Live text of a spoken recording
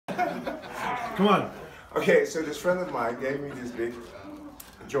Come on. Okay, so this friend of mine gave me this big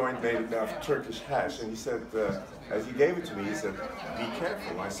joint made of Turkish hash, and he said, as he gave it to me, he said, "Be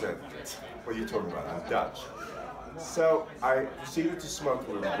careful." I said, "What are you talking about? I'm Dutch." So I proceeded to smoke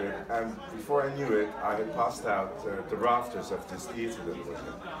a little bit, and before I knew it, I had passed out the rafters of this theater that was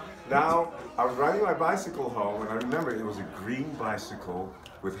in. Now, I was riding my bicycle home, and I remember it was a green bicycle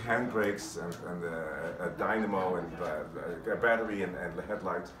with handbrakes and a dynamo and a battery and the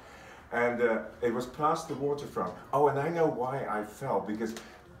headlights. And it was past the waterfront. Oh, and I know why I fell, because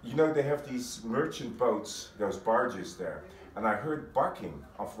you know they have these merchant boats, those barges there. And I heard barking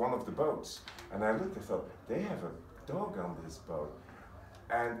of one of the boats. And I looked and thought, they have a dog on this boat.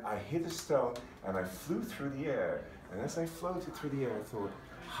 And I hit a stone and I flew through the air. And as I floated through the air, I thought,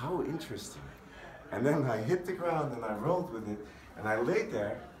 how interesting. And then I hit the ground and I rolled with it. And I laid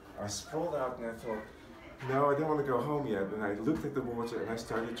there, I sprawled out and I thought, no, I don't want to go home yet. And I looked at the water and I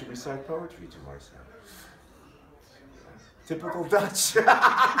started to recite poetry to myself. Typical Dutch.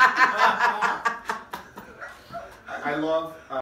 I love